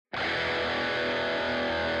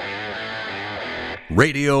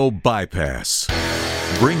Radio Bypass,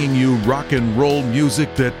 bringing you rock and roll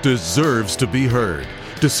music that deserves to be heard.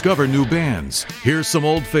 Discover new bands. Here's some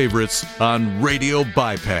old favorites on Radio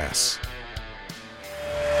Bypass.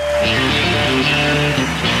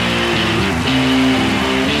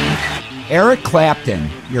 Eric Clapton.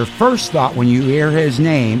 Your first thought when you hear his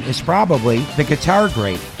name is probably the guitar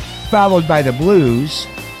great, followed by the blues,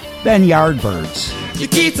 then Yardbirds. You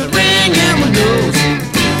keep the ring in my nose.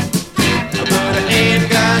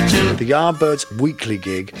 The Yardbirds weekly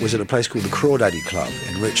gig was at a place called the Crawdaddy Club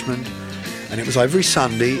in Richmond, and it was every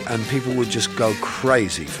Sunday, and people would just go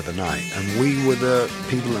crazy for the night, and we were the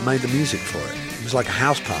people that made the music for it. It was like a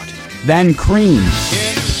house party. Then Cream.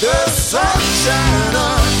 In the sunshine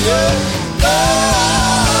on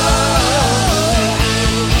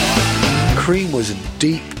your Cream was a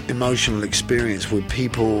deep emotional experience with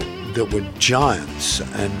people that were giants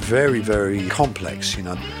and very, very complex, you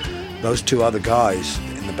know. Those two other guys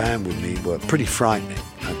in the band with me were pretty frightening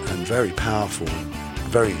and very powerful and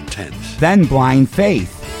very intense. Then Blind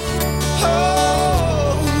Faith.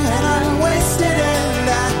 oh, and I'm wasted and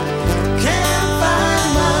I can't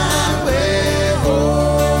find my way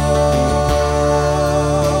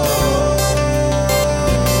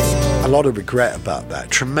home. A lot of regret about that.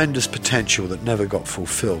 Tremendous potential that never got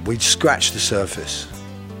fulfilled. We scratched the surface.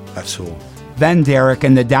 That's all. Then Derek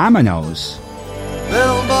and the Dominoes.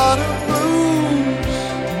 Bell bottom blues,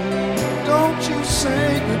 don't you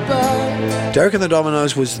say goodbye. Derek and the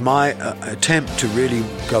Dominoes was my attempt to really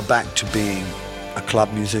go back to being a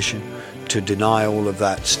club musician, to deny all of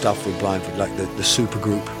that stuff with Blindfold, like the super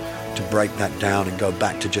group, to break that down and go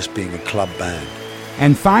back to just being a club band.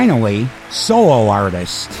 And finally, solo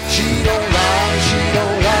artist. She don't lie, she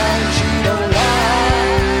don't lie, she don't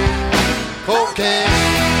lie. Cocaine.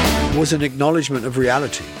 It was an acknowledgement of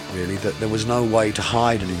reality, really, that there was no way to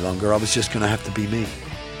hide any longer. I was just going to have to be me.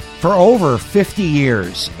 For over 50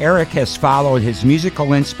 years, Eric has followed his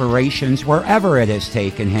musical inspirations wherever it has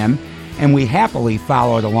taken him, and we happily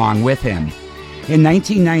followed along with him. In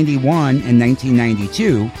 1991 and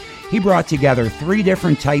 1992, he brought together 3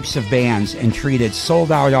 different types of bands and treated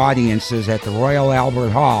sold-out audiences at the Royal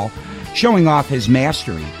Albert Hall, showing off his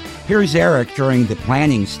mastery. Here's Eric during the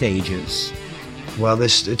planning stages. Well,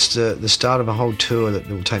 it's the start of a whole tour that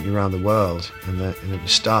will take me around the world, and it will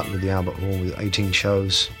start with the Albert Hall with 18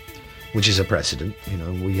 shows, which is a precedent. You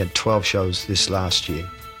know, we had 12 shows this last year,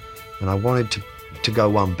 and I wanted to go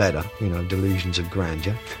one better. You know, delusions of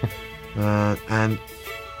grandeur, and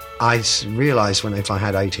I realised if I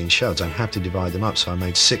had 18 shows, I'd have to divide them up. So I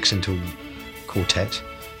made 6 into a quartet,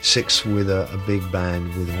 6 with a big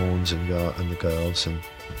band with horns and the girls and,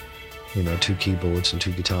 you know, 2 keyboards and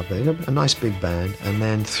 2 guitar players, a nice big band, and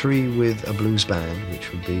then 3 with a blues band,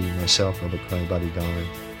 which would be myself, Robert Cray, Buddy Guy,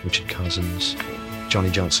 Richard Cousins, Johnny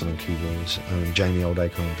Johnson on keyboards, and Jamie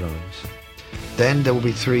Oldacre on drums. Then there will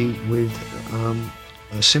be 3 with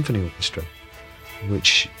a symphony orchestra,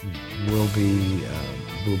 which will be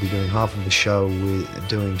doing half of the show with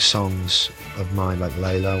doing songs of mine like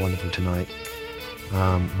Layla, Wonderful Tonight,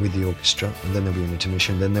 with the orchestra, and then there'll be an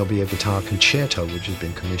intermission. Then there'll be a guitar concerto which has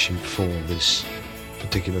been commissioned for this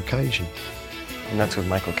particular occasion. And that's with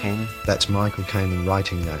Michael Kamen? That's Michael Kamen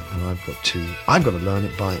writing that, and I've got to learn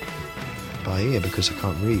it by ear because I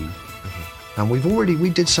can't read. And we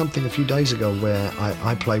did something a few days ago where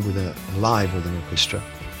I played live with an orchestra,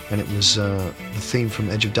 and it was the theme from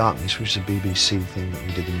Edge of Darkness, which is a BBC thing that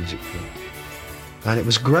we did the music for. And it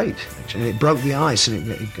was great, actually. And it broke the ice,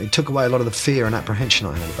 and it took away a lot of the fear and apprehension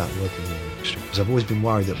I had about working with an orchestra, because I've always been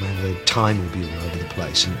worried that the time would be all over the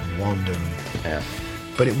place and wander. Yeah.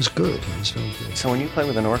 But it was good. It was very good. So when you play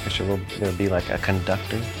with an orchestra, will there be like a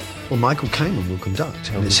conductor? Well, Michael Kamen will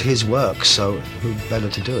conduct, and it's his work, so who better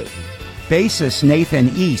to do it? Bassist Nathan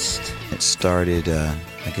East. It started, I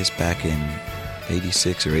guess, back in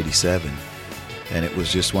 86 or 87, and it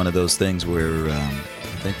was just one of those things where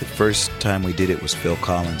I think the first time we did it was Phil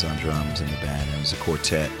Collins on drums in the band, and it was a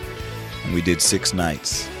quartet, and we did 6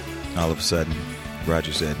 nights. All of a sudden,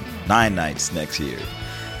 Roger said 9 nights next year.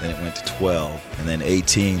 Then it went to 12, and then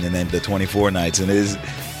 18, and then the 24 nights, and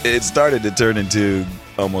it started to turn into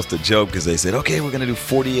almost a joke because they said, okay, we're going to do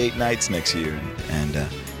 48 nights next year, and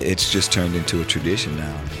it's just turned into a tradition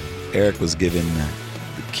now. Eric was given the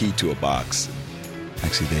key to a box.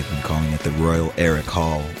 Actually, they've been calling it the Royal Eric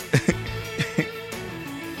Hall.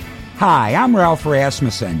 Hi, I'm Ralph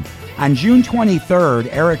Rasmussen. On June 23rd,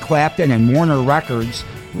 Eric Clapton and Warner Records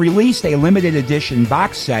released a limited edition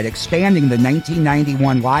box set expanding the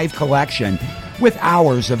 1991 live collection with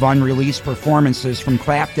hours of unreleased performances from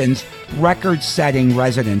Clapton's record-setting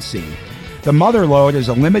residency. The Mother Load is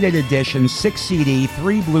a limited edition 6-CD,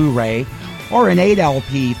 3 Blu-ray, or an 8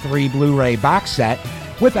 LP, 3 Blu-ray box set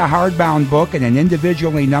with a hardbound book and an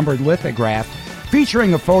individually numbered lithograph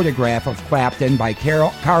featuring a photograph of Clapton by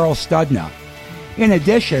Carl Studna. In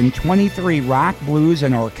addition, 23 rock, blues,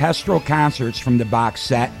 and orchestral concerts from the box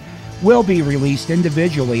set will be released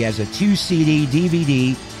individually as a 2-CD,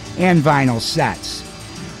 DVD, and vinyl sets.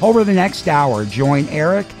 Over the next hour, join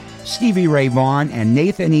Eric, Stevie Ray Vaughan, and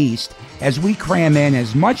Nathan East as we cram in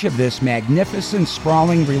as much of this magnificent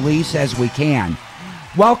sprawling release as we can.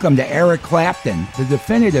 Welcome to Eric Clapton, the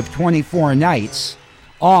definitive 24 Nights,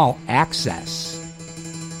 All Access.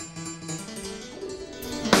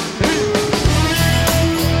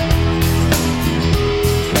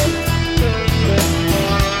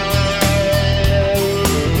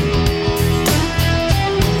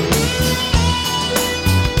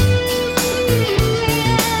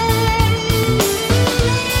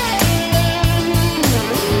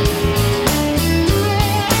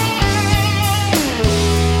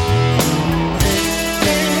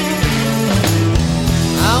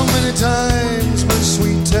 Times must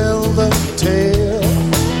we tell the tale?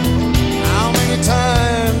 How many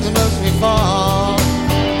times must we fall?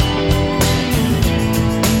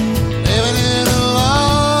 Living in a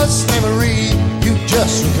lost memory you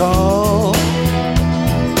just recall.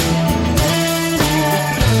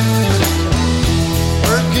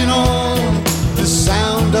 Working on the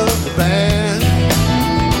sound of the band,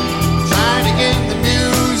 trying to get the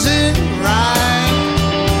music right.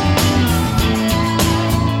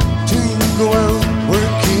 Go out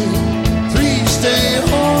working, 3 stay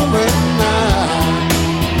home at night.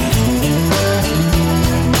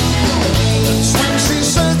 That's when she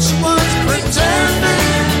said she was pretending,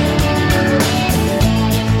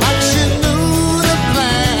 like she knew the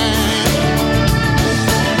plan.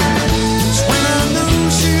 That's when I knew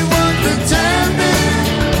she was pretending,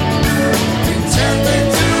 pretending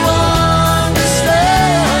to understand,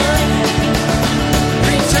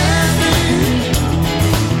 pretending.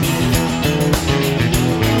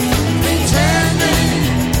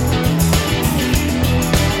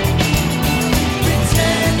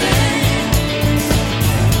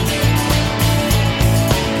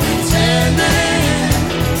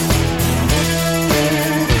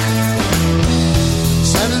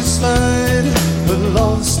 Satisfied but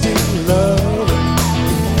lost in love,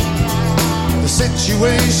 the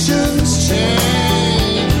situation's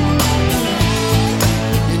changed.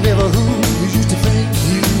 You're never who you used to think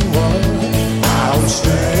you were. How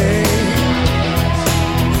strange.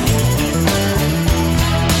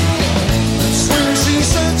 That's when she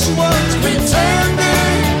said she was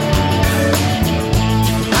pretending,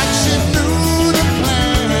 like she knew the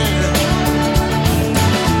plan.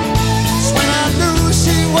 That's when I knew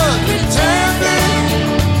she was pretending,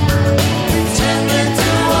 pretending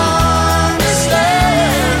to understand.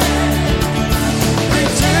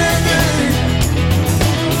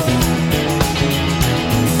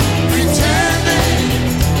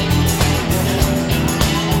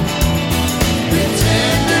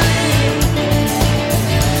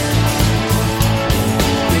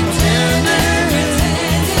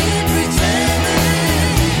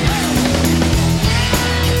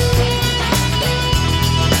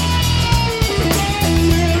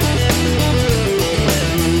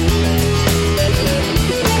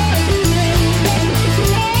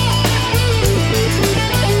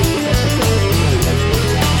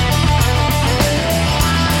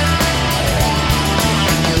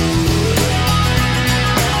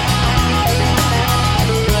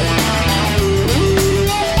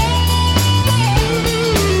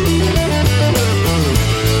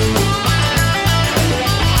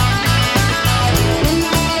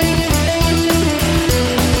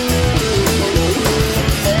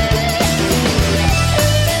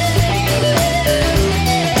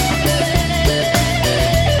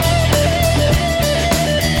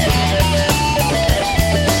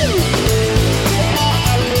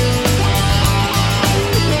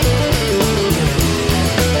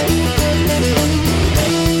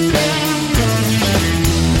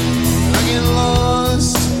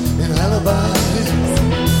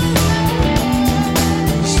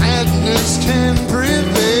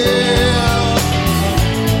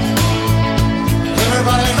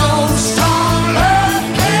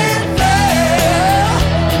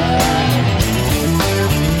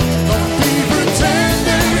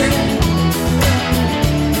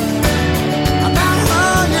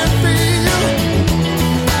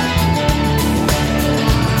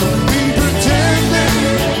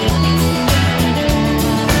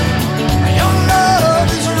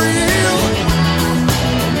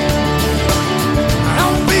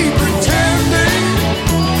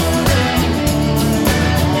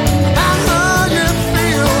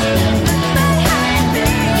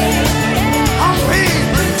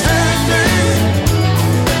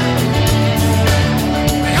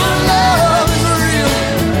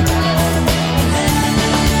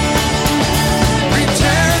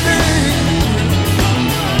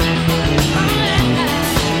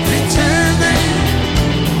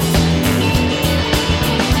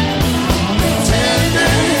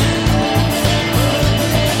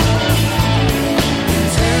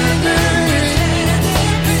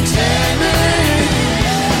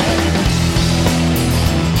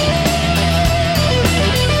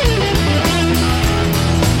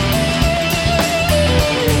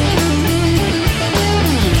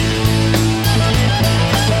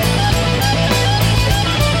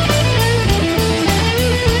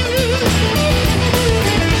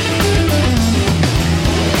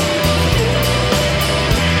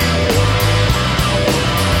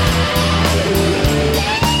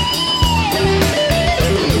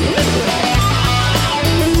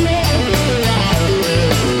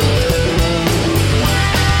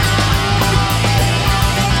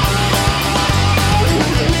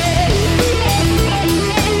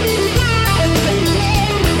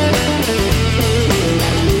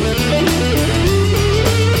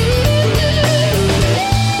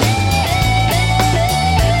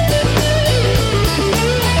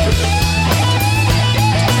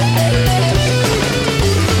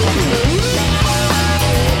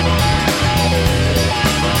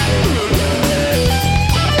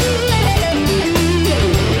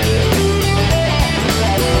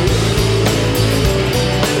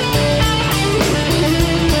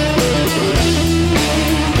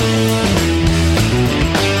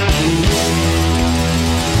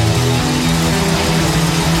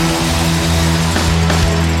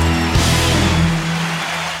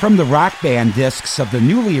 from the rock band discs of the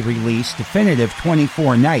newly released definitive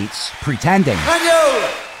 24 Nights, Pretending.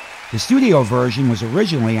 The studio version was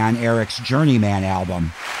originally on Eric's Journeyman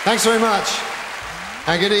album. Thanks very much,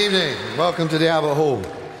 and good evening. Welcome to the Albert Hall,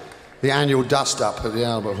 the annual dust-up at the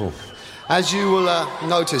Albert Hall. As you will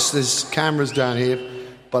notice, there's cameras down here,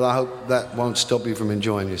 but I hope that won't stop you from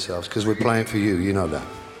enjoying yourselves, because we're playing for you, you know that.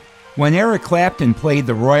 When Eric Clapton played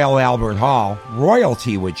the Royal Albert Hall,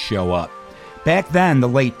 royalty would show up. Back then, the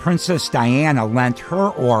late Princess Diana lent her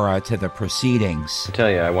aura to the proceedings. I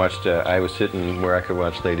tell you, I was sitting where I could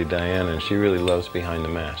watch Lady Diana, and she really loves Behind the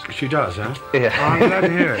Mask. She does, huh? Yeah. Oh, I'm glad to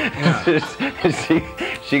hear it.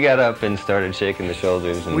 Yeah. she got up and started shaking the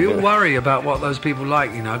shoulders. And we all worry about what those people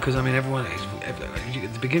like, you know, because, I mean, everyone, at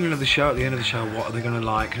the beginning of the show, at the end of the show, what are they going to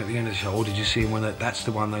like? And at the end of the show, oh, did you see when that's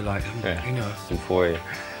the one they like? Yeah. You know. And for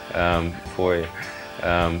you.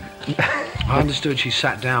 I understood she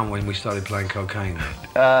sat down when we started playing cocaine.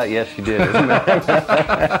 Yes, she did.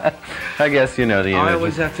 I guess, you know, the image. I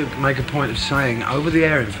always have to make a point of saying, over the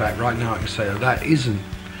air, in fact, right now I can say that isn't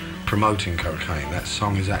promoting cocaine. That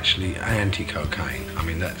song is actually anti-cocaine. I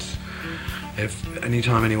mean, if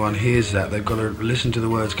anytime anyone hears that, they've got to listen to the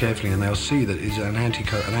words carefully and they'll see that it's an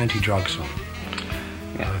anti-drug song.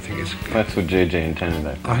 Yeah. I think that's what JJ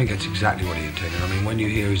intended. I think that's exactly what he intended. I mean, when you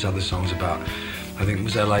hear his other songs about, I think it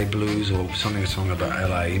was LA Blues or a song about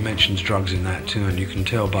LA, he mentions drugs in that too, and you can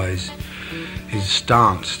tell by his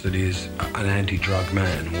stance that he is an anti-drug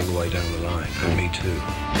man all the way down the line, and me too.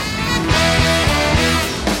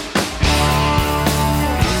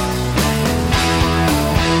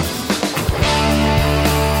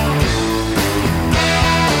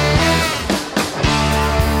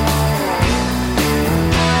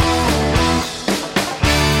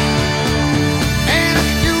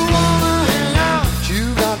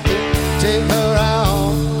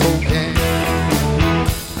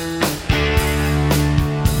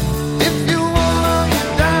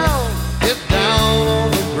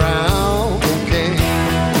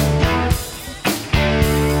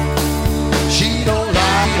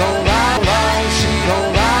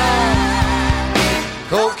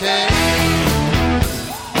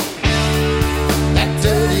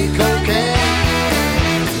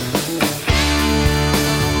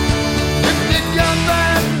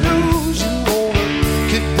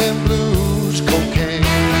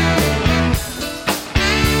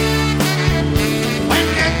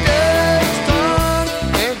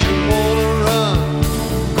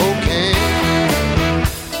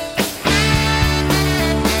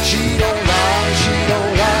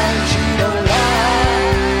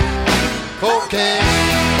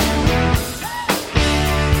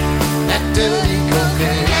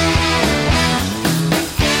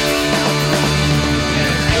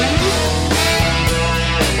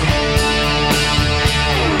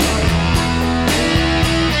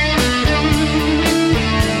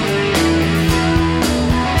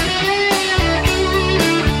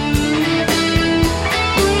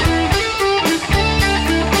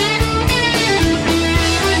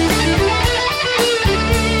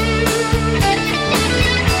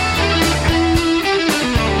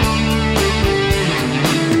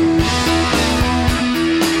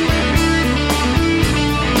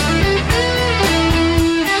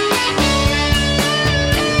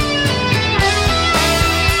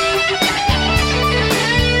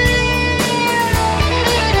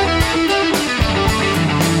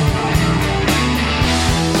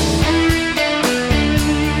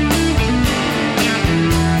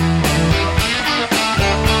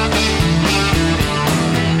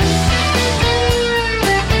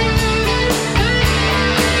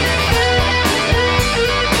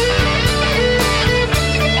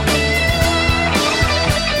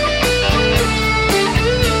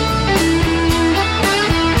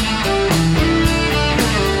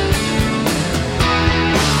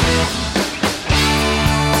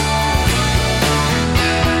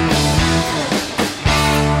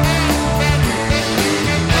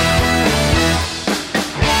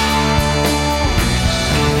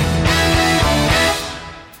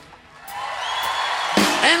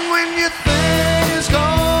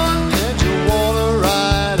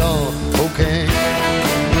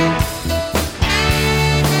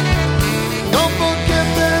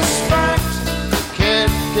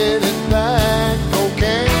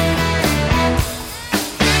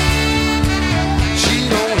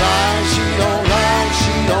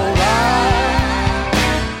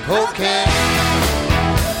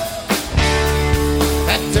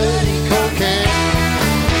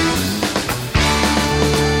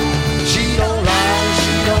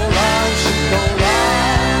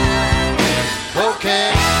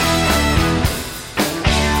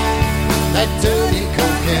 that dirty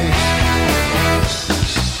cocaine.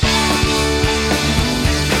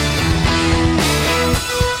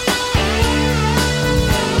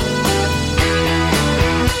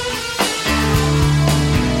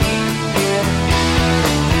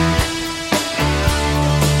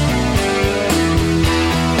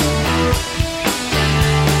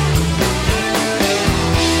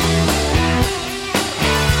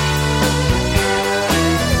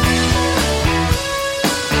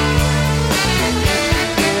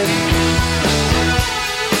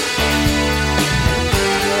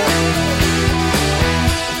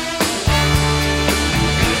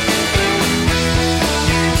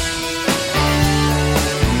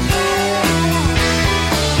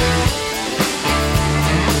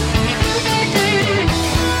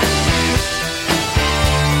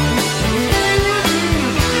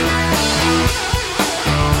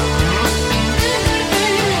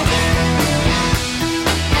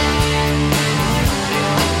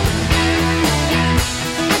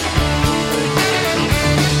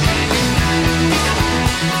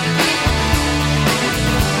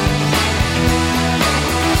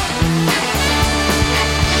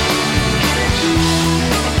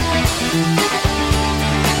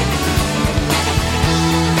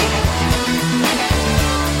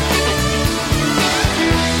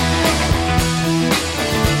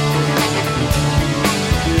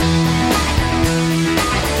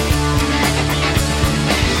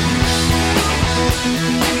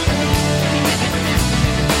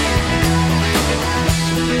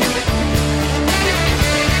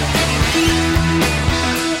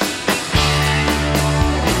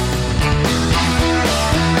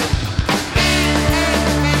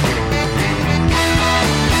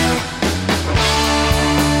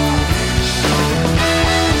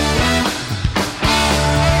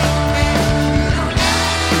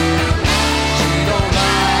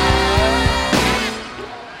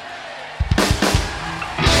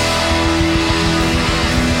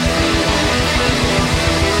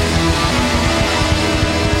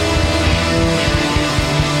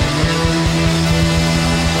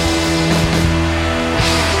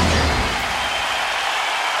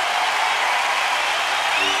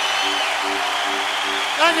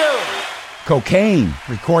 Cocaine,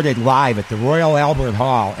 recorded live at the Royal Albert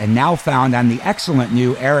Hall and now found on the excellent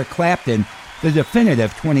new Eric Clapton, the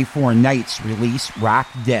definitive 24 Nights release, Rock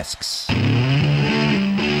Discs.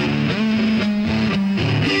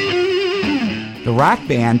 The rock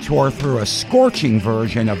band tore through a scorching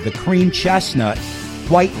version of the Cream Chestnut,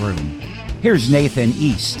 White Room. Here's Nathan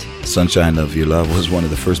East. Sunshine of Your Love was one of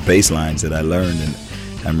the first bass lines that I learned, and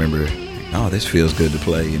I remember, oh, this feels good to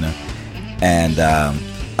play, you know. And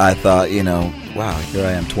I thought, you know, wow, here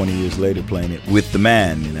I am 20 years later playing it with the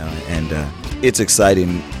man, you know, and it's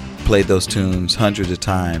exciting. Played those tunes hundreds of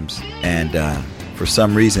times, and for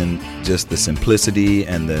some reason, just the simplicity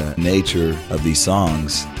and the nature of these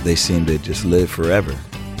songs, they seem to just live forever.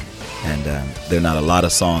 And there are not a lot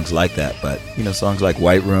of songs like that, but, you know, songs like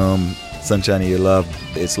White Room, Sunshine of Your Love,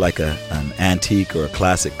 it's like an antique or a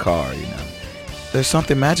classic car, you know. There's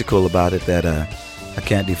something magical about it that I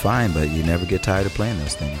can't define, but you never get tired of playing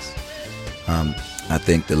those things. I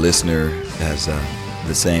think the listener has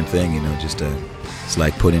the same thing, you know, just it's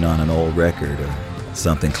like putting on an old record or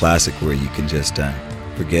something classic where you can just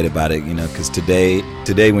forget about it, you know, because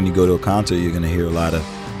today when you go to a concert, you're going to hear a lot of,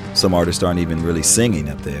 some artists aren't even really singing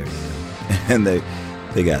up there, you know, and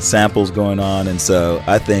they got samples going on, and so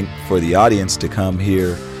I think for the audience to come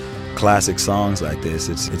hear classic songs like this,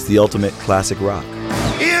 it's the ultimate classic rock.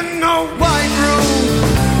 In a white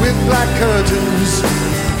room with black curtains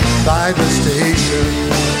by the station,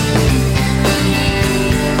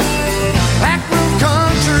 backroom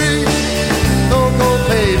country, no-go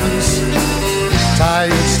pavements,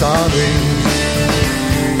 tired starving,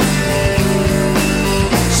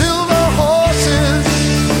 silver horses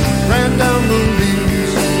ran down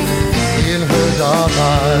moonbeams in her dark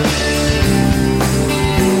eyes.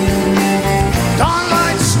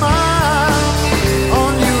 Dawnlight smile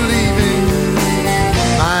on you leaving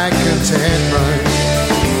my contentment.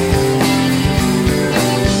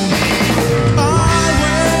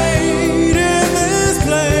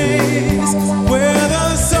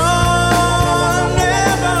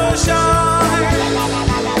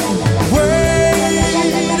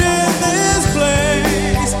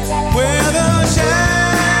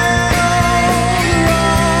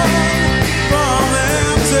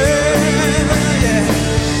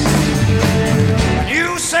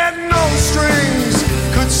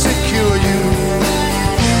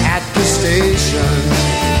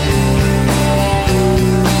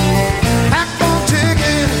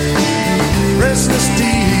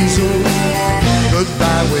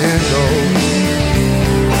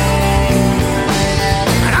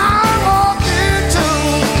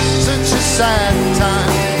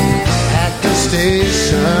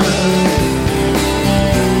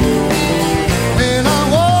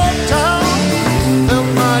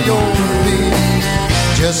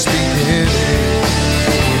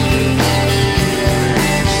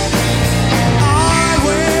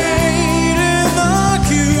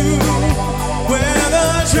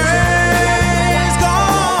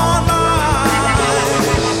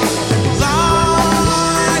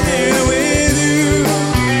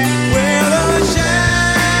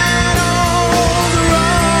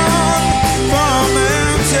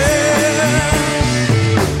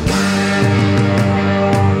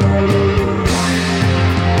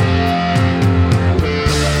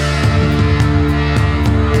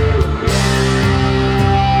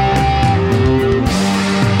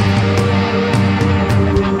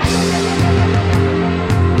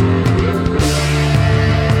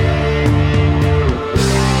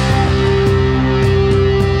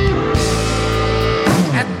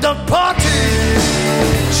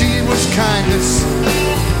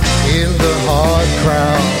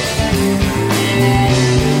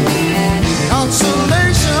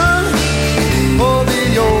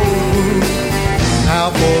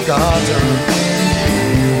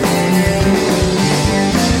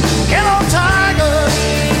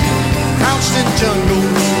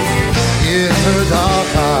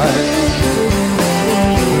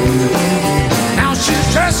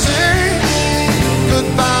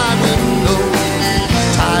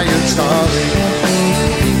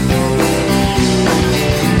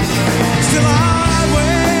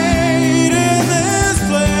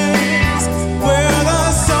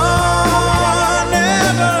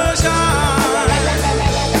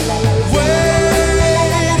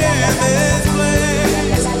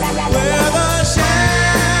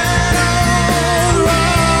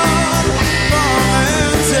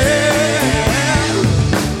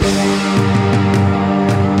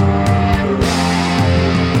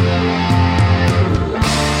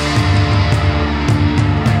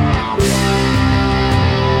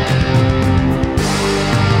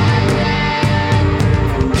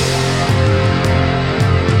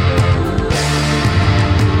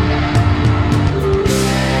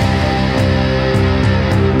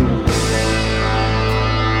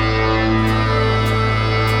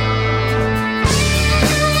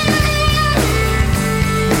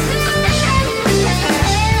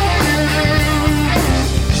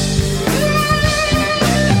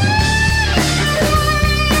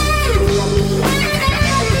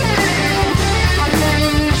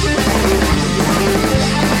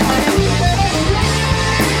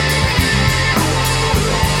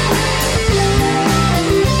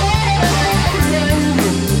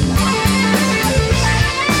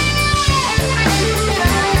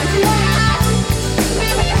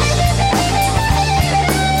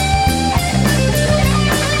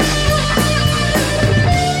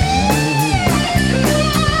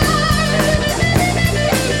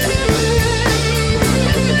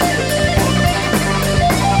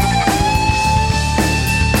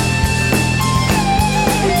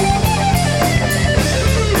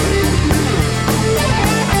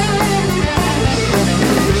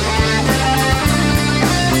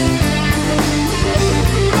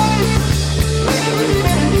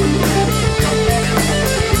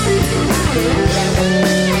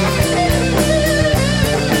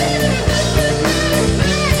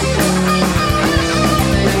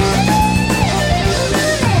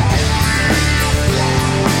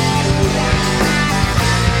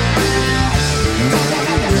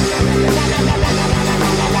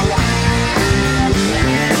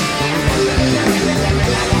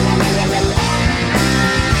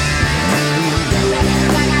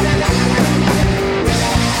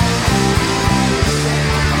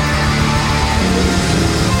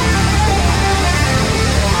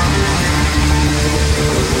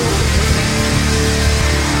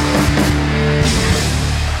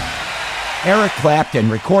 Eric Clapton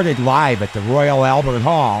recorded live at the Royal Albert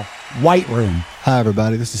Hall, White Room. Hi,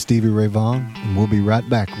 everybody. This is Stevie Ray Vaughan, and we'll be right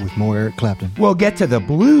back with more Eric Clapton. We'll get to the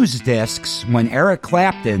blues discs when Eric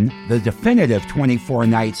Clapton, the definitive 24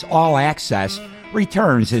 Nights All Access,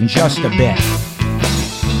 returns in just a bit.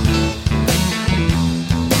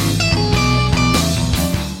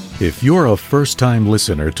 If you're a first-time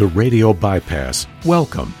listener to Radio Bypass,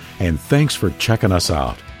 welcome, and thanks for checking us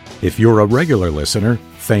out. If you're a regular listener,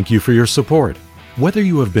 thank you for your support. Whether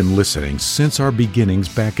you have been listening since our beginnings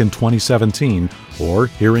back in 2017 or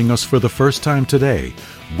hearing us for the first time today,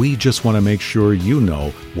 we just want to make sure you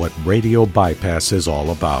know what Radio Bypass is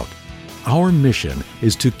all about. Our mission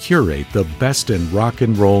is to curate the best in rock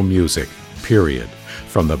and roll music, period.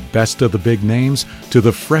 From the best of the big names to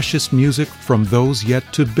the freshest music from those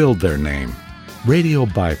yet to build their name. Radio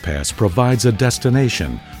Bypass provides a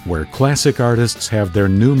destination where classic artists have their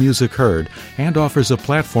new music heard and offers a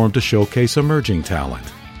platform to showcase emerging talent.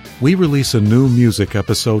 We release a new music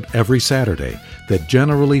episode every Saturday that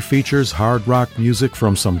generally features hard rock music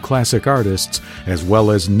from some classic artists as well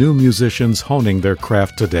as new musicians honing their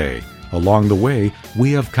craft today. Along the way,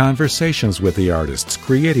 we have conversations with the artists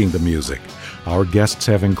creating the music. Our guests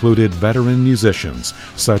have included veteran musicians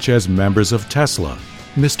such as members of Tesla,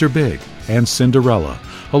 Mr. Big, and Cinderella,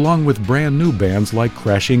 along with brand new bands like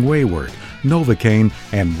Crashing Wayward, Novocaine,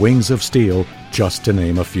 and Wings of Steel, just to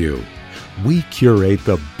name a few. We curate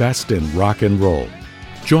the best in rock and roll.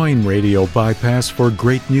 Join Radio Bypass for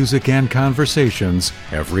great music and conversations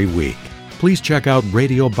every week. Please check out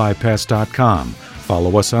RadioBypass.com,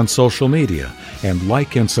 follow us on social media, and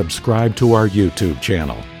like and subscribe to our YouTube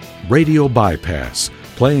channel. Radio Bypass,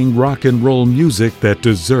 playing rock and roll music that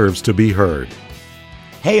deserves to be heard.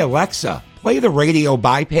 Hey Alexa, play the Radio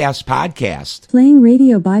Bypass podcast. Playing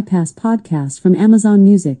Radio Bypass podcast from Amazon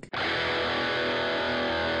Music.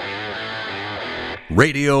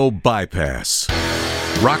 Radio Bypass.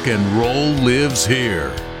 Rock and roll lives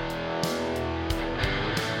here.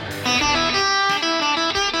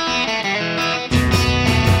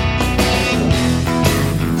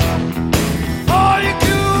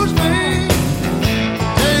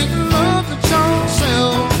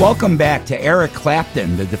 Welcome back to Eric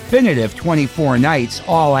Clapton, the definitive 24 Nights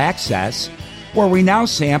All Access, where we now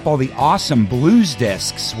sample the awesome blues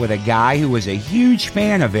discs with a guy who was a huge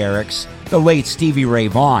fan of Eric's, the late Stevie Ray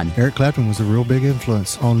Vaughan. Eric Clapton was a real big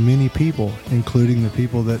influence on many people, including the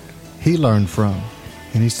people that he learned from.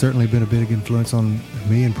 And he's certainly been a big influence on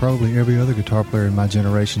me and probably every other guitar player in my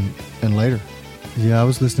generation and later. Yeah, I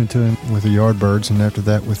was listening to him with the Yardbirds, and after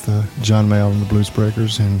that with John Mayall and the Blues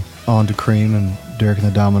Breakers, and on to Cream and Derek and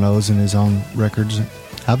the Dominoes and his own records.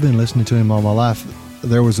 I've been listening to him all my life.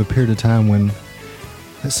 There was a period of time when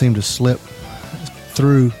it seemed to slip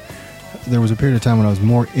through. There was a period of time when I was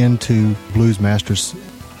more into blues masters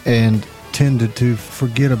and tended to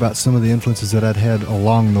forget about some of the influences that I'd had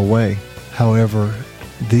along the way. However,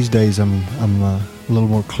 these days I'm a little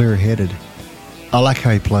more clear-headed. I like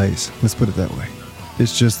how he plays. Let's put it that way.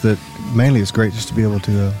 It's just that mainly it's great just to be able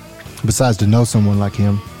to, besides to know someone like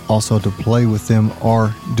him, also to play with them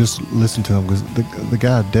or just listen to him, because the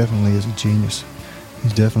guy definitely is a genius.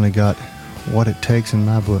 He's definitely got what it takes in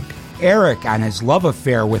my book. Eric on his love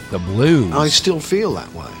affair with the blues. I still feel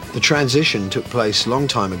that way. The transition took place a long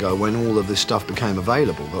time ago when all of this stuff became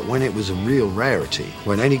available, but when it was a real rarity,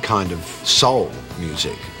 when any kind of soul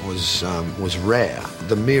music was rare,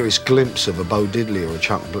 the merest glimpse of a Bo Diddley or a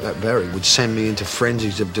Chuck Berry would send me into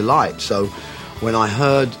frenzies of delight. So when I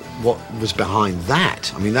heard what was behind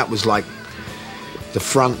that, I mean, that was like the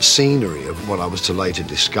front scenery of what I was to later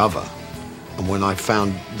discover. And when I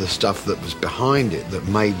found the stuff that was behind it that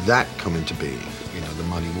made that come into being, you know, the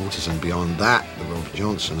Muddy Waters, and beyond that, the Robert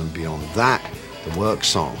Johnson, and beyond that, the Work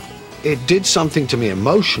Song, it did something to me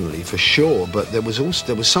emotionally for sure, but there was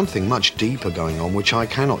something much deeper going on which I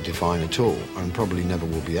cannot define at all and probably never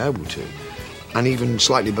will be able to. And even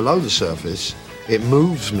slightly below the surface, it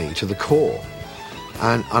moves me to the core.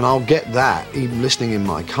 And I'll get that even listening in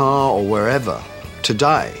my car or wherever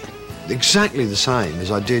today, exactly the same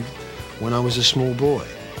as I did when I was a small boy.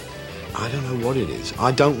 I don't know what it is.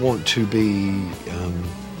 I don't want to be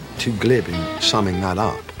too glib in summing that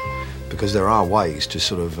up, because there are ways to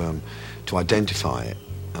sort of to identify it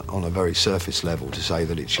on a very surface level, to say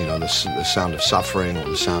that it's, you know, the sound of suffering, or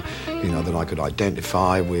the sound, you know, that I could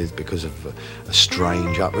identify with because of a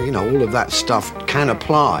strange, you know, all of that stuff can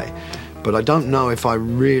apply, but I don't know if I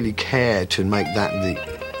really care to make that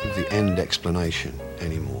the end explanation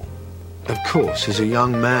anymore. Of course, as a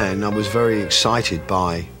young man, I was very excited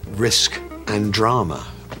by risk and drama,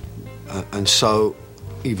 and so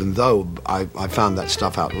even though I found that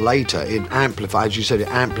stuff out later, it amplified, as you said, it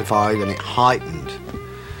amplified and it heightened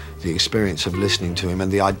the experience of listening to him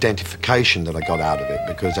and the identification that I got out of it,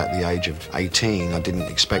 because at the age of 18 I didn't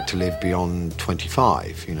expect to live beyond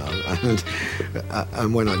 25, you know,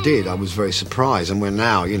 and when I did I was very surprised, and when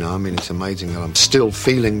now, you know, I mean, it's amazing that I'm still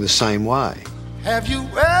feeling the same way. Have you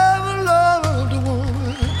ever loved a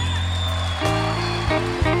woman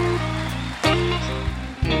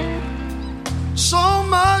so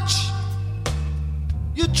much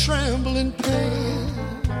you tremble in pain?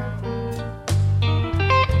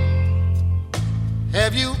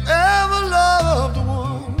 Have you ever loved a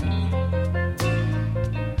woman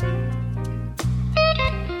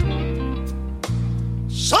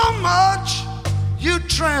so much you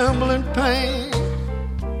tremble in pain?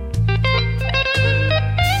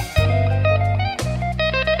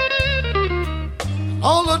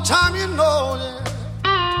 All the time you know that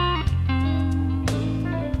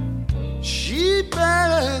she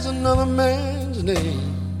bears another man's name.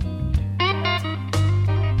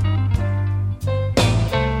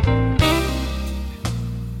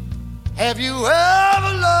 Have you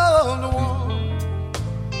ever loved a woman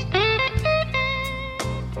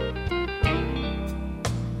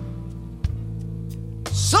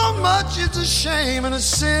so much it's a shame and a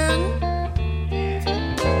sin?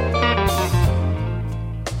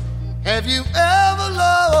 Have you ever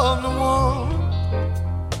loved a woman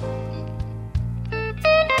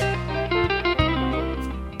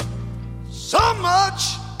so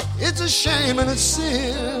much it's a shame and a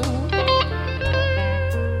sin?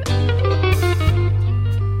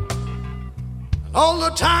 All the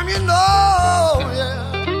time you know,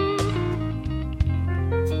 yeah,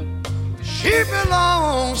 she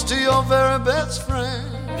belongs to your very best friend.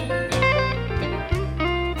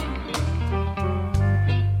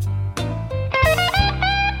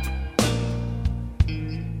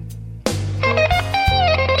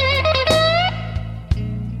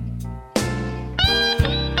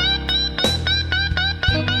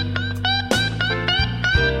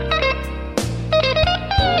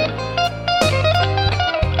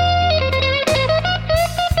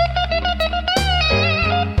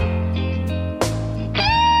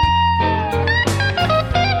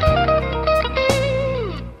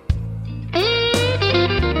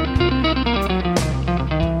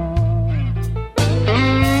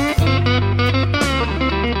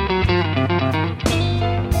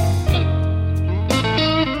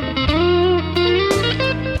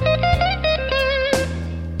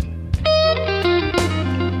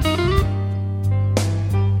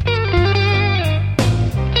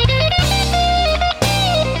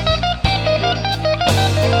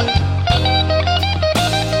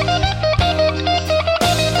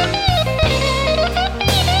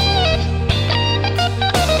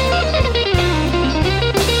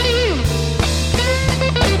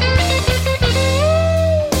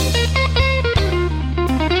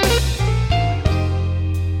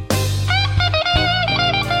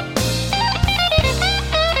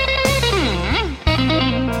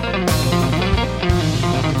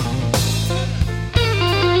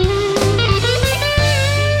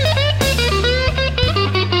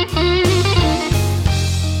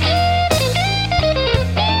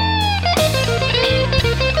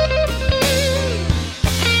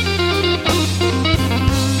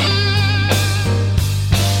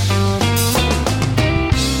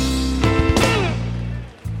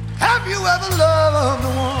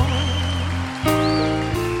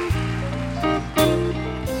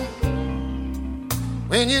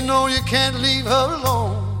 When you know you can't leave her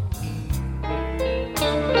alone.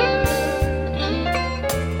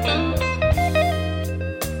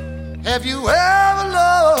 Have you ever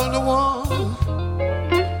loved a woman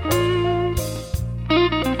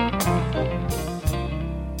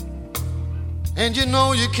and you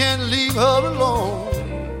know you can't leave her alone?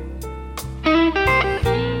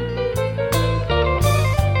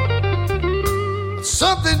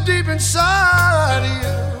 Something deep inside of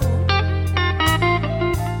you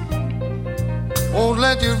won't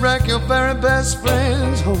let you wreck your very best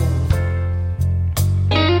friend's home.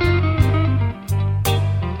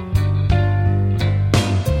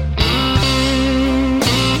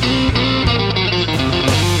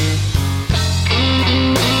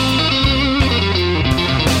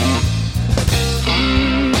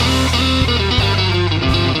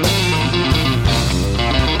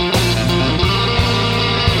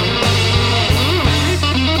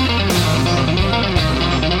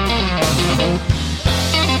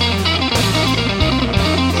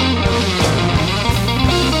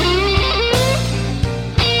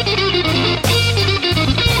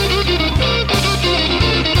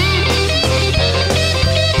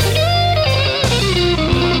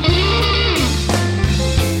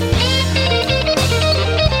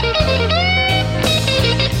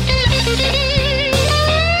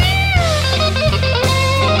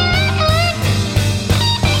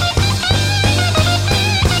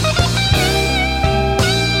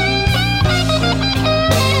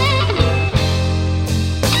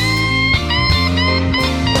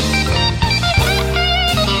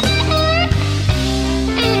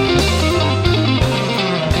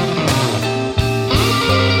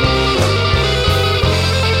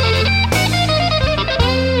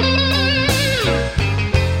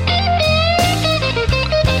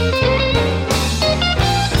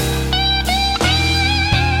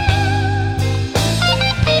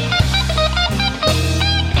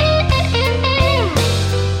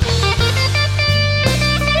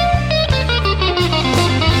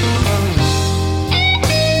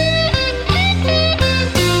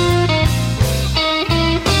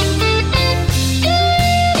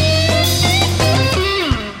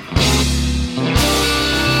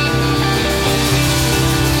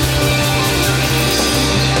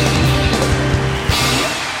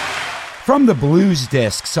 From the blues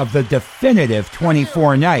discs of the definitive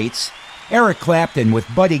 24 Nights, Eric Clapton with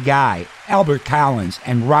Buddy Guy, Albert Collins,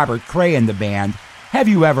 and Robert Cray in the band, Have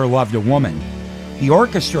You Ever Loved a Woman? The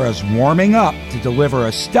orchestra is warming up to deliver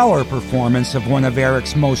a stellar performance of one of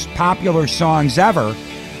Eric's most popular songs ever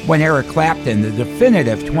when Eric Clapton, the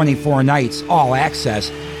definitive 24 Nights All Access,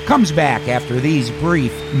 comes back after these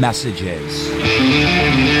brief messages.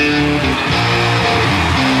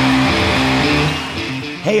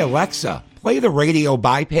 Hey Alexa, play the Radio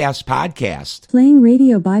Bypass podcast. Playing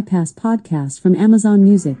Radio Bypass podcast from Amazon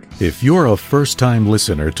Music. If you're a first-time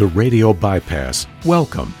listener to Radio Bypass,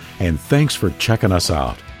 welcome, and thanks for checking us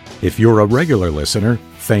out. If you're a regular listener,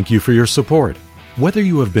 thank you for your support. Whether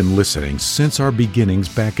you have been listening since our beginnings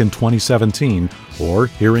back in 2017 or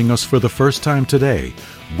hearing us for the first time today,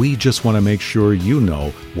 we just want to make sure you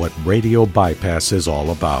know what Radio Bypass is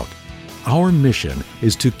all about. Our mission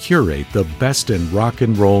is to curate the best in rock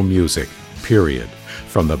and roll music, period.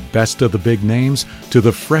 From the best of the big names to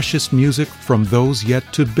the freshest music from those yet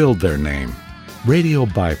to build their name. Radio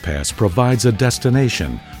Bypass provides a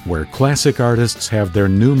destination where classic artists have their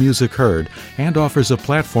new music heard and offers a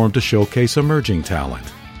platform to showcase emerging talent.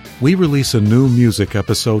 We release a new music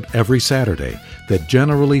episode every Saturday that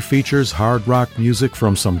generally features hard rock music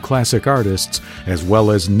from some classic artists as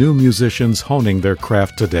well as new musicians honing their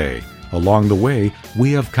craft today. Along the way,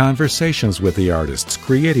 we have conversations with the artists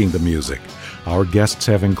creating the music. Our guests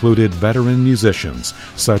have included veteran musicians,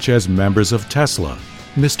 such as members of Tesla,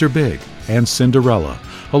 Mr. Big, and Cinderella,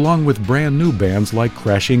 along with brand new bands like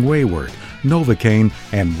Crashing Wayward, Novocaine,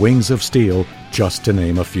 and Wings of Steel, just to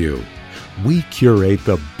name a few. We curate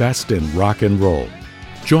the best in rock and roll.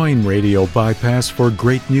 Join Radio Bypass for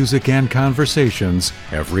great music and conversations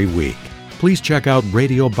every week. Please check out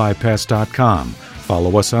RadioBypass.com.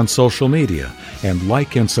 Follow us on social media, and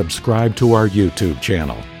like and subscribe to our YouTube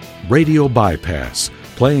channel. Radio Bypass,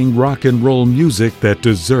 playing rock and roll music that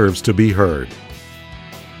deserves to be heard.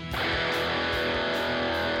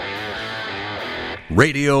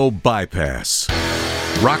 Radio Bypass.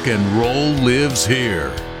 Rock and roll lives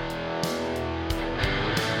here.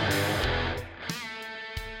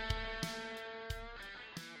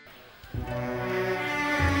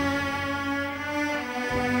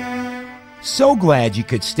 So glad you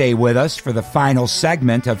could stay with us for the final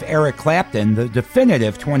segment of Eric Clapton, the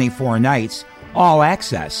definitive 24 Nights, All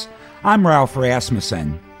Access. I'm Ralph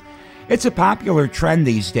Rasmussen. It's a popular trend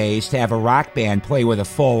these days to have a rock band play with a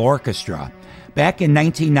full orchestra. Back in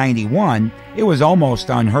 1991, it was almost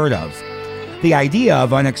unheard of. The idea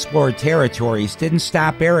of unexplored territories didn't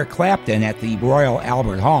stop Eric Clapton at the Royal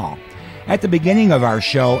Albert Hall. At the beginning of our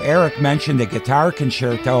show, Eric mentioned a guitar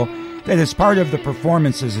concerto that is part of the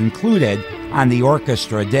performances included on the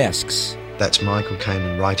orchestra discs. That's Michael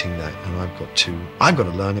Kamen writing that, and I've got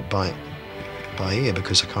to learn it by ear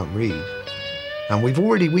because I can't read. And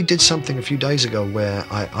we did something a few days ago where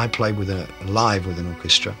I played live with an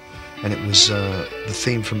orchestra, and it was the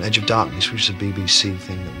theme from Edge of Darkness, which is a BBC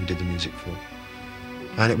thing that we did the music for.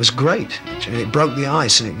 And it was great. And it broke the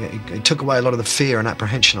ice, and it took away a lot of the fear and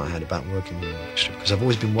apprehension I had about working with an orchestra, because I've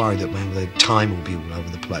always been worried that the time will be all over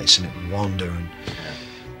the place and it will wander.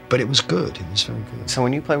 But it was good. It was very good. So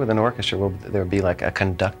when you play with an orchestra, will there be like a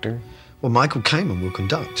conductor? Well, Michael Kamen will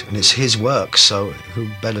conduct, and it's his work, so who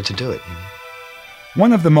better to do it? You know?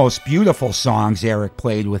 One of the most beautiful songs Eric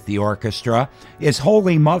played with the orchestra is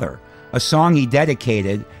Holy Mother, a song he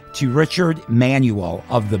dedicated to Richard Manuel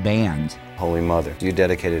of the band. Holy Mother. You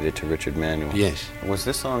dedicated it to Richard Manuel. Yes. Was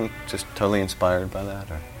this song just totally inspired by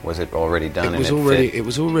that, or was it already done? It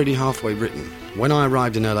was already halfway written. When I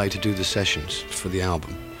arrived in LA to do the sessions for the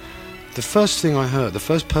album, the first thing I heard, the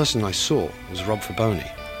first person I saw was Rob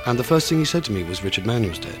Faboni, and the first thing he said to me was Richard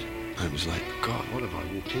Manuel's dead. And it was like, God, what have I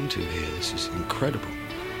walked into here? This is incredible.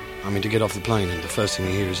 I mean, to get off the plane and the first thing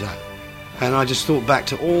you hear is that. And I just thought back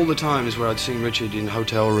to all the times where I'd seen Richard in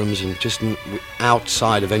hotel rooms and just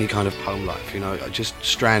outside of any kind of home life, just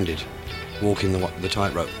stranded, walking the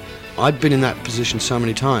tightrope. I'd been in that position so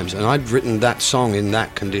many times, and I'd written that song in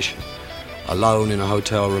that condition, alone in a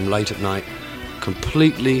hotel room late at night,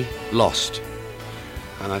 completely lost.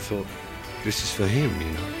 And I thought, this is for him,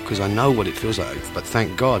 because I know what it feels like, but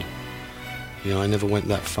thank God, I never went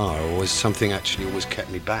that far, or something actually always kept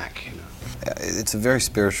me back, It's a very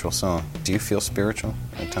spiritual song. Do you feel spiritual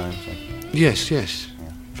at times? Yes,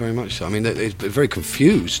 very much so. I mean, it's a very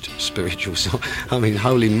confused spiritual song. I mean,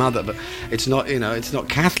 Holy Mother, but it's not, it's not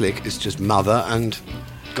Catholic. It's just Mother and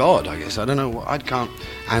God, I guess. I don't know. I can't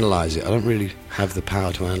analyze it. I don't really have the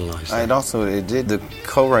power to analyze it. The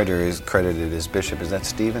co-writer is credited as Bishop. Is that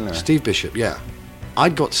Stephen? Or? Steve Bishop, yeah.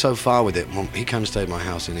 I'd got so far with it. He came and stayed at my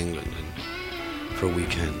house in England, and for a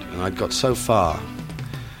weekend, and I'd got so far,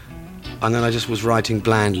 and then I just was writing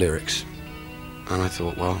bland lyrics, and I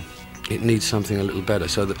thought, well, it needs something a little better.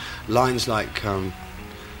 So the lines like,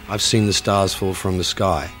 I've seen the stars fall from the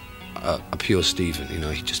sky, a pure Stephen, you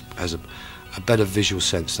know, he just has a better visual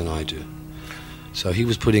sense than I do. So he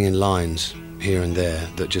was putting in lines here and there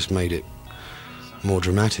that just made it more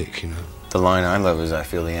dramatic, you know. The line I love is, I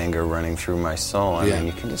feel the anger running through my soul. I mean,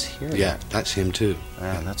 you can just hear it. Yeah, that's him too.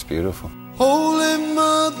 Yeah, that's beautiful. Holy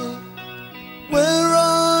Mother, where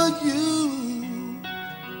are you?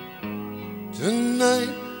 Tonight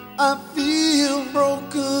I feel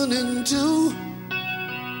broken in two.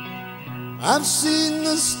 I've seen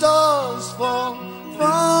the stars fall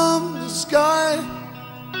from the sky.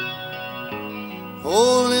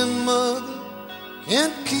 Holy Mother,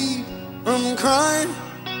 can't keep from crying.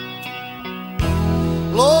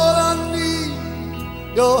 Lord, I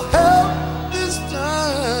need your help this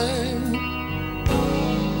time.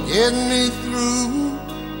 Get me through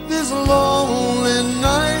this lonely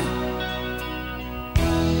night.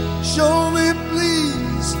 Show me,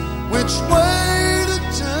 please, which way to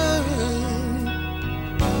turn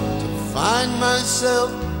to find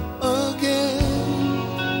myself again.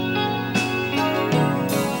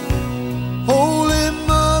 Holy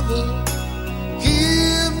Mother,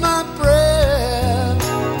 hear my prayer.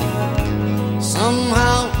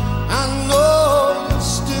 Somehow I know you're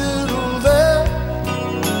still there.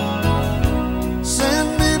 Send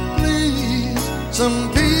me, please, some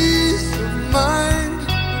peace of mind.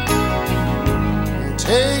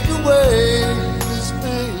 Take away this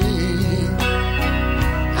pain.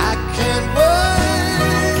 I can't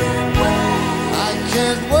wait. I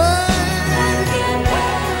can't wait.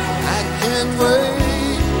 I can't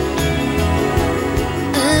wait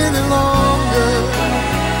any longer.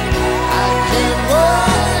 I can't wait.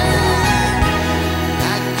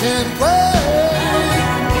 I can't wait.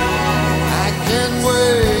 I can't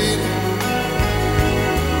wait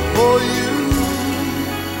for you.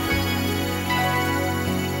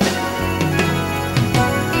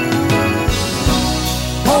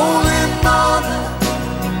 Holy Mother,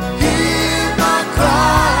 hear my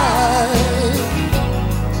cry.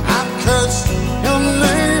 I've cursed your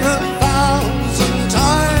name 1,000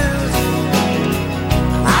 times.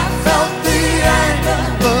 I felt the anger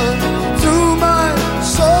burn through my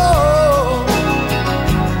soul.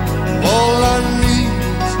 All I need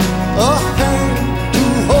is a hand to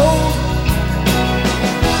hold.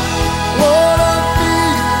 Lord, I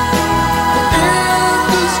feel the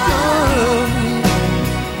end is come.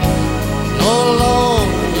 No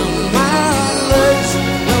longer my legs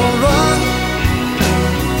will run.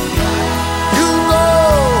 You know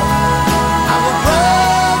I would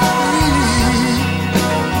rather be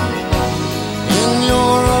in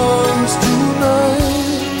your arms tonight.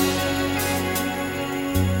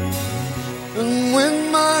 And when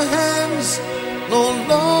my hands no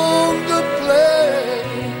longer play,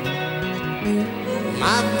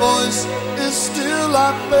 my voice is still, I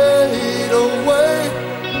fade away.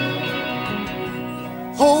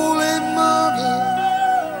 Holy Mother,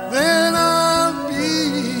 then I'll be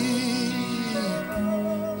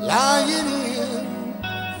lying in,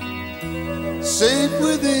 safe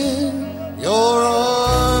within your arms.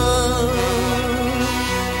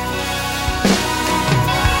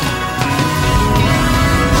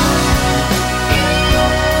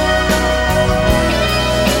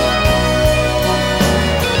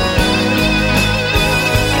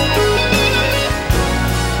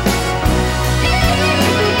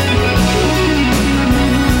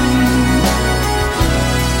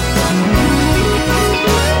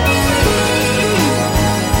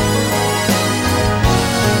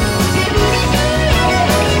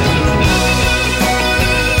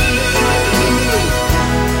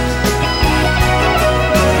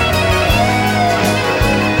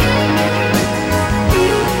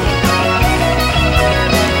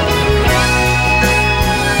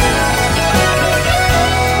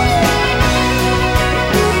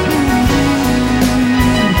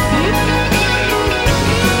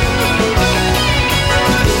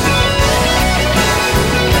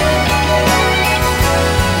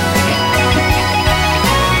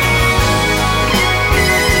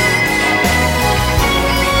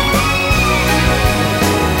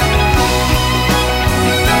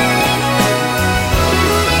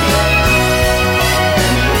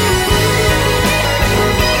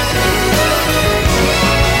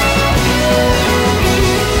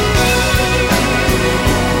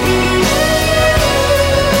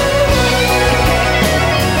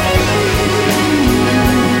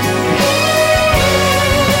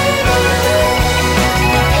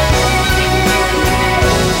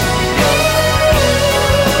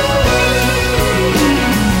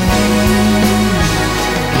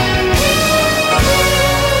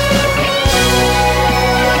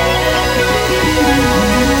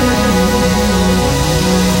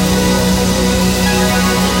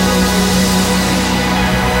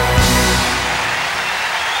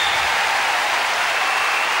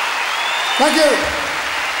 Thank you.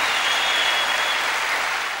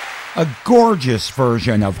 A gorgeous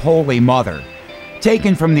version of Holy Mother,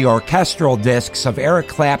 taken from the orchestral discs of Eric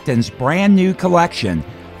Clapton's brand new collection,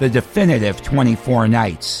 The Definitive 24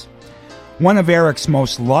 Nights. One of Eric's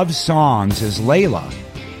most loved songs is Layla.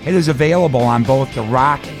 It is available on both the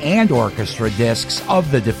rock and orchestra discs of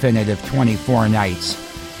The Definitive 24 Nights.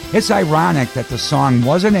 It's ironic that the song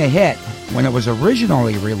wasn't a hit when it was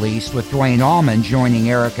originally released, with Duane Allman joining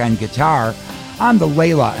Eric on guitar on the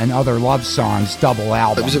Layla and Other Love Songs double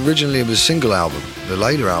album. It was originally a single album, the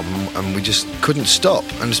later album, and we just couldn't stop.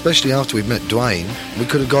 And especially after we'd met Duane, we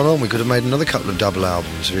could have gone on, we could have made another couple of double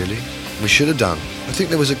albums, really. We should have done. I think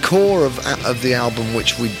there was a core of the album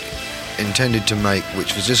which we intended to make,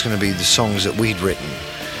 which was just going to be the songs that we'd written.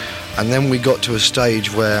 And then we got to a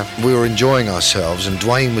stage where we were enjoying ourselves and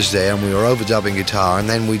Duane was there and we were overdubbing guitar, and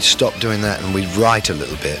then we'd stop doing that and we'd write a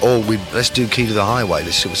little bit. Or let's do Key to the Highway,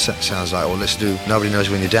 let's see what that sounds like, or let's do Nobody Knows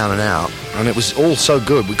When You're Down and Out. And it was all so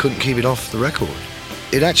good we couldn't keep it off the record.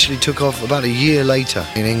 It actually took off about a year later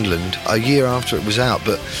in England, a year after it was out,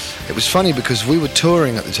 but it was funny because we were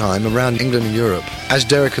touring at the time around England and Europe as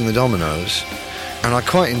Derek and the Dominoes, and I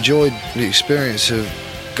quite enjoyed the experience of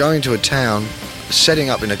going to a town, setting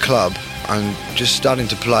up in a club and just starting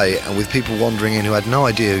to play, and with people wandering in who had no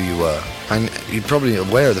idea who you were. And you're probably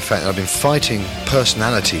aware of the fact that I've been fighting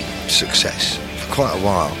personality success for quite a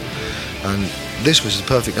while, and this was the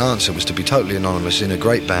perfect answer, was to be totally anonymous in a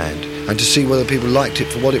great band and to see whether people liked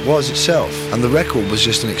it for what it was itself. And the record was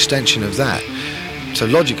just an extension of that. So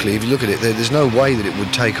logically, if you look at it, there's no way that it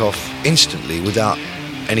would take off instantly without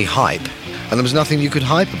any hype, and there was nothing you could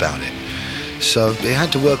hype about it. So it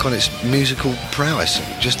had to work on its musical prowess,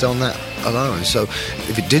 just on that alone. So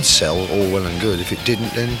if it did sell, all well and good. If it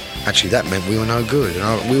didn't, then actually that meant we were no good.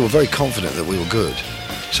 And we were very confident that we were good.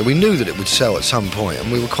 So we knew that it would sell at some point,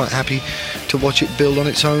 and we were quite happy to watch it build on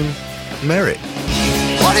its own merit.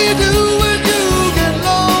 What do you do when you get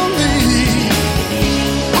lonely?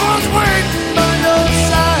 Always waiting by your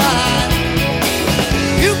side.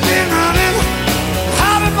 You've been running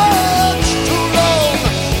hard much too long.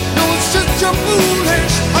 No, it's just your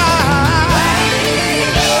foolish pride.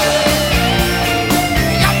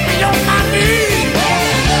 Got me on my knees,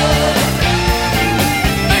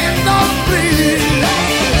 begging, don't please.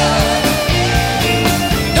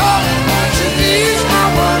 Darling, won't you ease my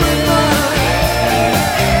worried mind?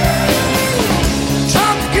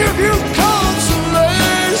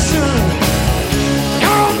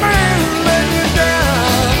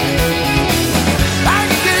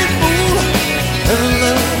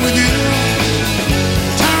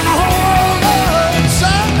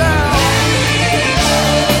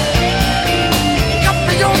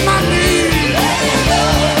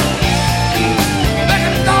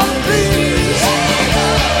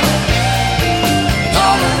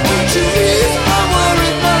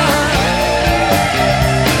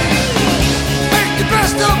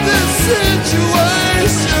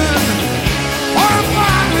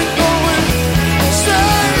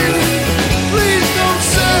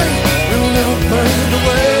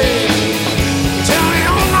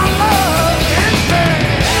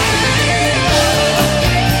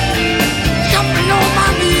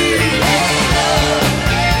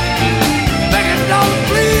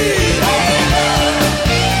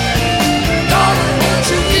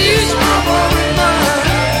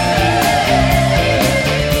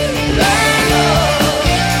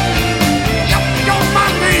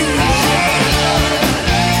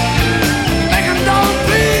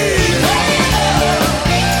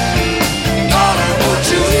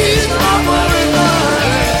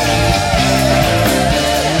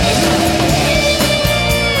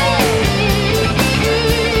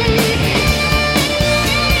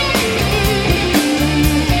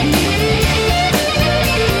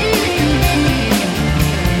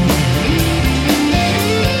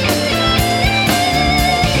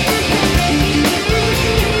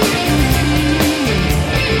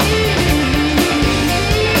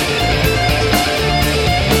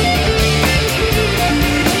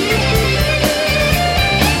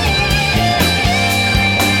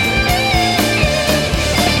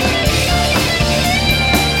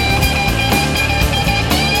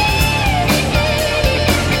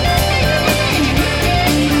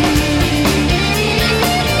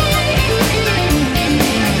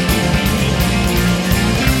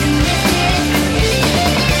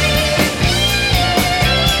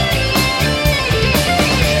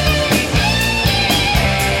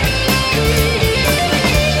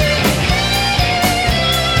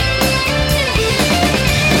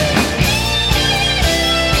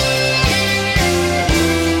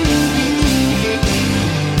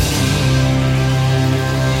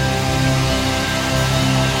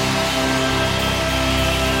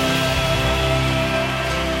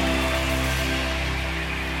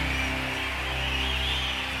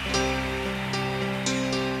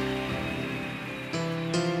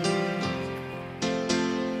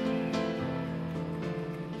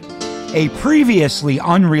 a previously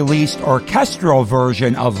unreleased orchestral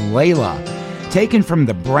version of Layla, taken from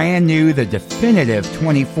the brand new, the definitive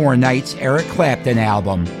 24 Nights Eric Clapton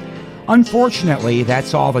album. Unfortunately,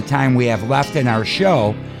 that's all the time we have left in our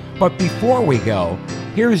show, but before we go,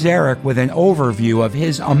 here's Eric with an overview of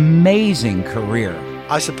his amazing career.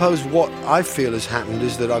 I suppose what I feel has happened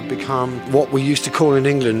is that I've become what we used to call in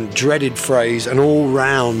England, dreaded phrase, an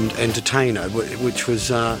all-round entertainer, which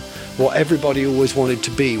was what everybody always wanted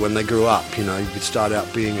to be when they grew up. You know, you could start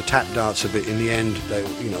out being a tap dancer, but in the end,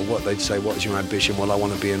 what they'd say, "What's your ambition?" Well, I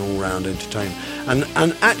want to be an all-round entertainer.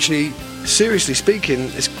 And actually, seriously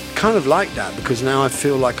speaking, it's kind of like that, because now I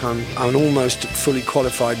feel like I'm an almost fully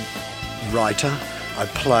qualified writer. I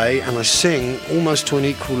play and I sing almost to an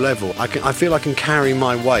equal level. I feel I can carry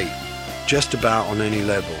my weight just about on any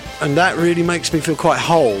level. And that really makes me feel quite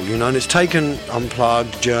whole, and it's taken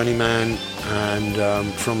Unplugged, Journeyman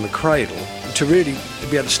and From the Cradle to really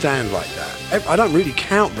be able to stand like that. I don't really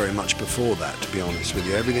count very much before that, to be honest with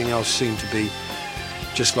you. Everything else seemed to be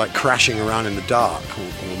just like crashing around in the dark,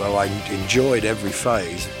 although I enjoyed every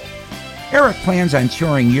phase. Eric plans on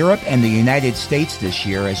touring Europe and the United States this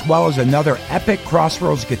year, as well as another epic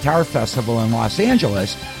Crossroads Guitar Festival in Los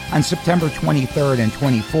Angeles on September 23rd and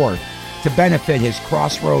 24th to benefit his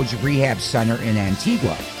Crossroads Rehab Center in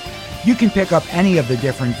Antigua. You can pick up any of the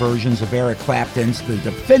different versions of Eric Clapton's The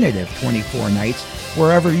Definitive 24 Nights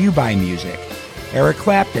wherever you buy music. Eric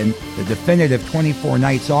Clapton, The Definitive 24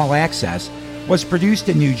 Nights All Access, was produced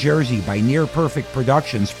in New Jersey by Near Perfect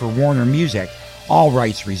Productions for Warner Music, all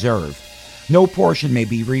rights reserved. No portion may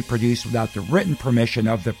be reproduced without the written permission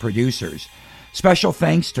of the producers. Special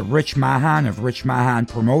thanks to Rich Mahan of Rich Mahan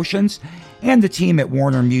Promotions and the team at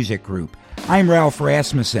Warner Music Group. I'm Ralph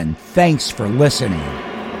Rasmussen. Thanks for listening.